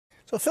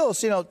So,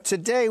 Phyllis,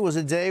 today was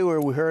a day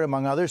where we heard,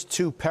 among others,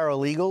 two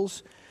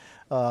paralegals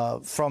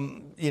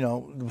from,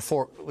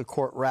 before the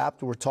court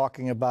wrapped, were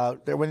talking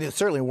about, when there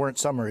certainly weren't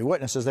summary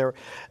witnesses, they were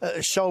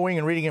showing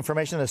and reading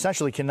information that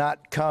essentially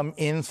cannot come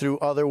in through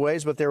other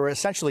ways, but they were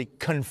essentially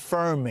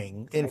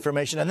confirming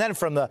information. And then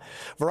from the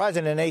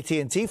Verizon and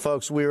AT&T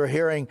folks, we were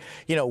hearing,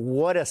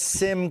 what a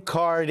SIM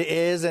card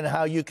is and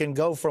how you can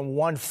go from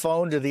one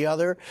phone to the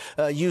other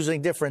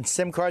using different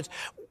SIM cards.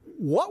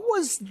 What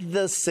was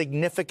the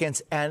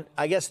significance and,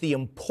 I guess, the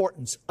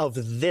importance of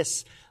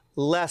this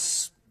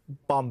less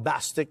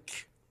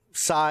bombastic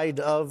side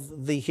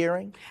of the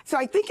hearing? So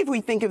I think if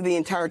we think of the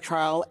entire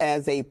trial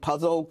as a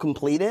puzzle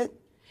completed,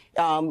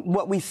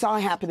 what we saw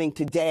happening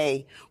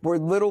today were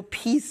little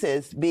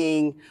pieces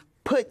being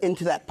put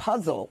into that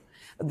puzzle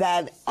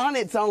that on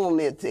its own,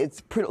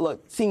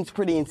 seems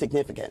pretty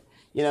insignificant.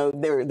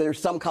 There's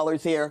some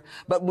colors here,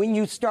 but when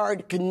you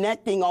start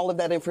connecting all of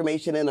that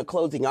information in a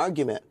closing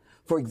argument,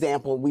 for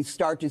example, we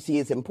start to see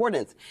its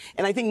importance.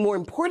 And I think more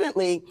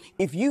importantly,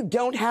 if you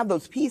don't have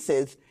those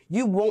pieces,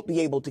 you won't be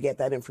able to get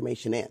that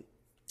information in.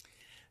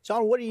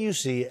 John, what do you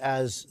see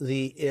as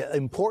the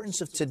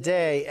importance of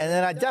today? And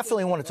then I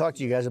definitely want to talk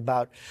to you guys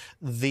about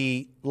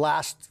the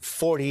last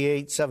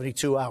 48,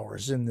 72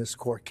 hours in this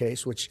court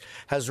case, which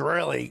has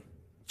really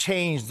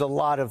changed a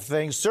lot of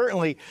things.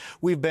 Certainly,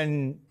 we've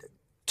been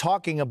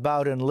talking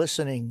about and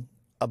listening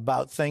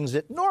about things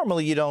that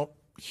normally you don't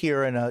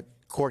hear in a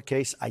court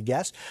case, I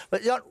guess.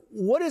 But John,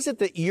 what is it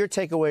that your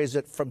takeaway is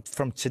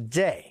from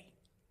today?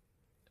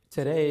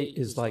 Today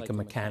is like a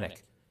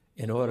mechanic.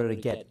 In order to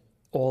get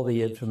all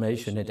the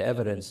information into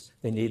evidence,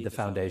 they need the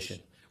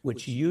foundation,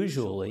 which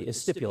usually is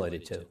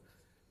stipulated to.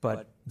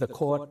 But the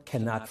court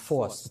cannot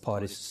force the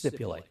parties to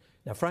stipulate.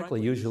 Now,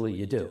 frankly, usually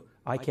you do.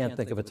 I can't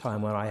think of a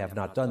time when I have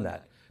not done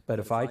that. But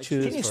if I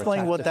choose... Can you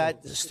explain what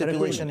that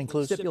stipulation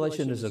includes?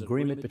 Stipulation is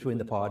agreement between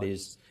the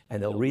parties,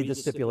 and they'll read the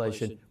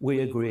stipulation. We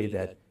agree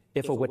that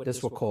if a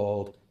witness were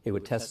called, he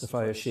would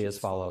testify or she as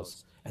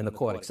follows. And the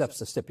court accepts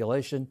the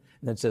stipulation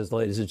and then says,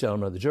 ladies and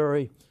gentlemen of the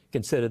jury,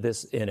 consider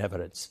this in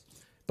evidence.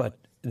 But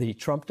the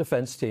Trump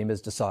defense team has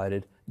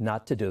decided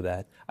not to do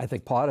that. I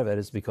think part of it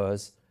is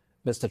because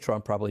Mr.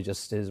 Trump probably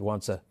just is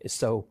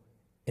so,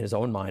 in his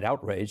own mind,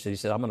 outraged that he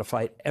said, I'm going to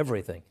fight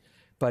everything.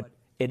 But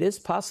it is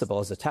possible,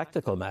 as a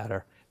tactical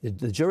matter,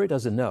 the jury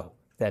doesn't know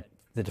that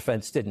the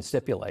defense didn't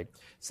stipulate.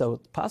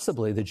 So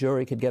possibly the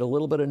jury could get a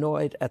little bit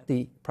annoyed at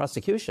the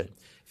prosecution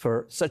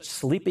for such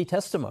sleepy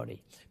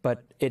testimony.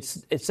 But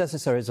it's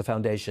necessary as a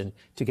foundation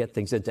to get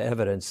things into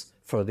evidence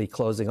for the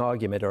closing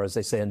argument, or as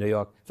they say in New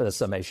York, for the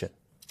summation.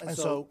 And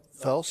so,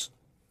 Phyllis,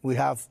 we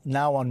have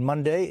now on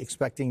Monday,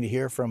 expecting to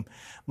hear from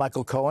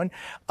Michael Cohen.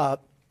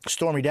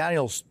 Stormy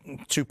Daniels,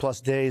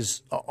 2+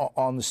 days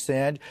on the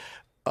stand,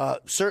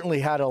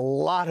 certainly had a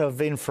lot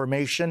of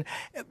information.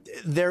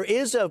 There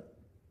is a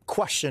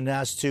question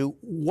as to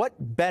what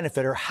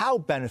benefit or how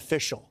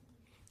beneficial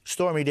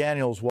Stormy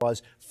Daniels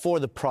was for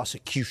the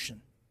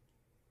prosecution.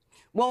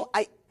 Well,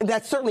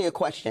 that's certainly a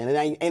question,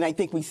 and I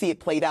think we see it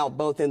played out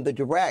both in the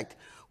direct,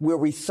 where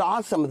we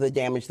saw some of the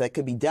damage that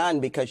could be done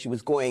because she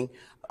was going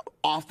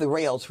off the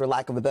rails, for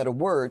lack of a better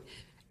word,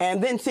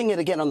 and then seeing it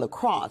again on the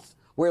cross,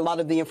 where a lot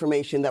of the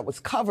information that was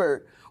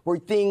covered were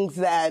things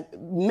that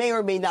may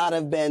or may not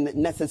have been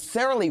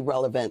necessarily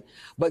relevant,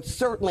 but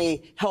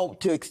certainly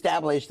helped to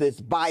establish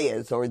this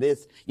bias or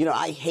this,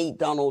 I hate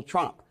Donald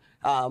Trump.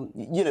 From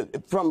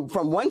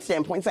one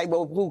standpoint, say,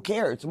 well, who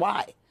cares?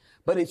 Why?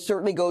 But it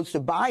certainly goes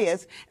to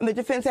bias, and the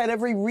defense had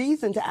every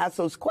reason to ask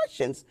those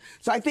questions.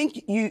 So I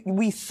think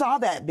we saw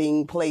that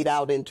being played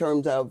out in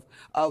terms of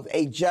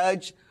a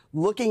judge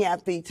looking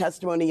at the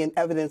testimony and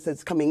evidence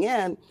that's coming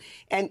in,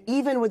 and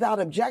even without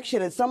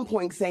objection at some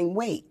point saying,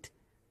 wait,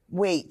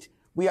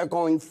 we are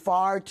going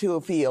far too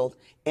afield,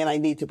 and I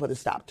need to put a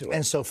stop to it.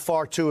 And so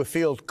far too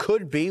afield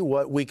could be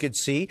what we could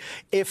see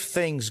if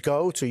things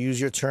go, to use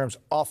your terms,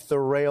 off the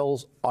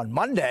rails on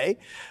Monday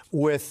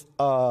with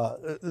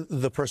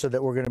the person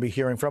that we're going to be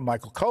hearing from,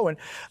 Michael Cohen.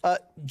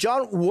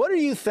 John, what do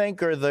you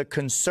think are the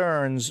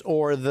concerns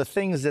or the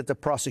things that the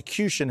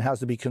prosecution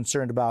has to be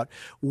concerned about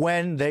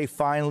when they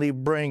finally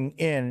bring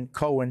in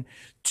Cohen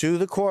to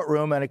the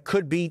courtroom, and it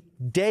could be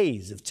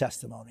days of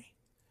testimony?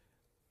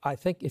 I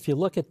think if you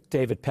look at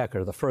David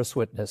Pecker, the first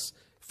witness,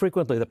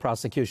 frequently the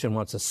prosecution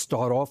wants to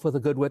start off with a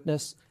good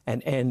witness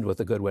and end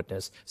with a good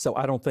witness. So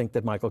I don't think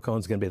that Michael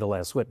Cohen's going to be the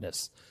last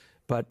witness.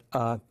 But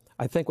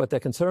I think what they're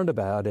concerned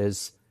about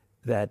is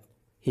that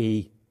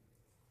he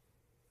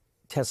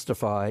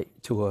testify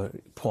to a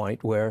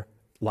point where,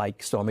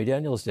 like Stormy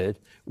Daniels did,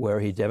 where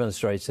he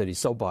demonstrates that he's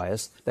so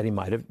biased that he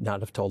might have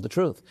not have told the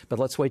truth. But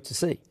let's wait to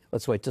see.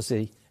 Let's wait to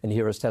see and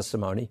hear his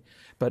testimony.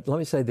 But let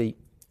me say the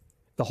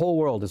whole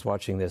world is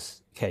watching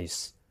this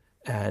case,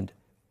 and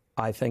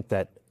I think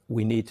that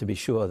we need to be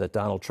sure that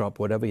Donald Trump,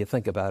 whatever you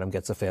think about him,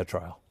 gets a fair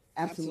trial.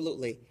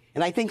 Absolutely.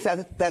 And I think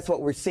that's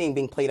what we're seeing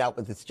being played out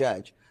with this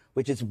judge,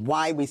 which is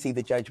why we see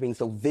the judge being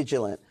so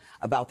vigilant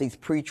about these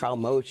pretrial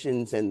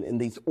motions and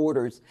these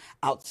orders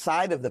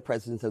outside of the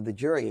presence of the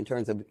jury in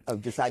terms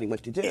of deciding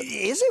what to do.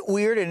 Is it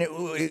weird?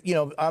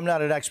 And, I'm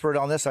not an expert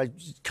on this. I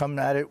come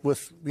at it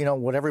with,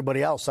 what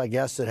everybody else, I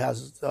guess, that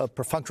has a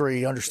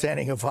perfunctory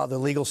understanding of how the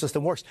legal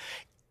system works.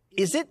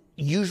 Is it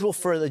usual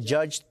for the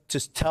judge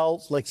to tell,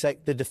 say,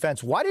 the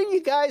defense, why didn't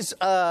you guys,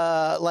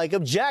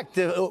 object?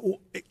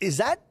 Is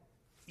that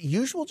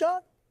usual,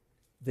 John?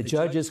 The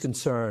judge is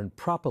concerned,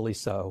 properly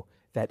so,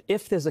 that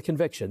if there's a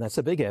conviction, that's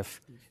a big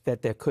if,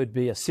 that there could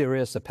be a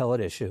serious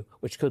appellate issue,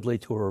 which could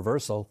lead to a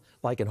reversal,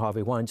 like in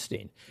Harvey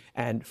Weinstein.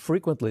 And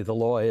frequently the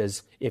law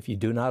is, if you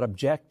do not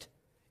object,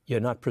 you're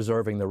not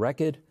preserving the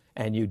record,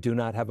 and you do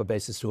not have a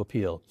basis to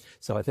appeal.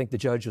 So I think the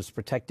judge was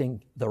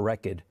protecting the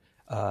record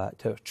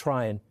to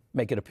try and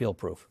make it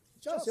appeal-proof.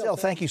 John,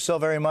 thank you so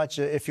very much.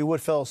 If you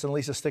would, Phyllis and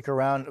Lisa, stick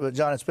around.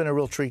 John, it's been a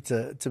real treat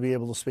to be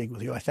able to speak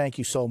with you. I thank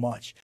you so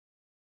much.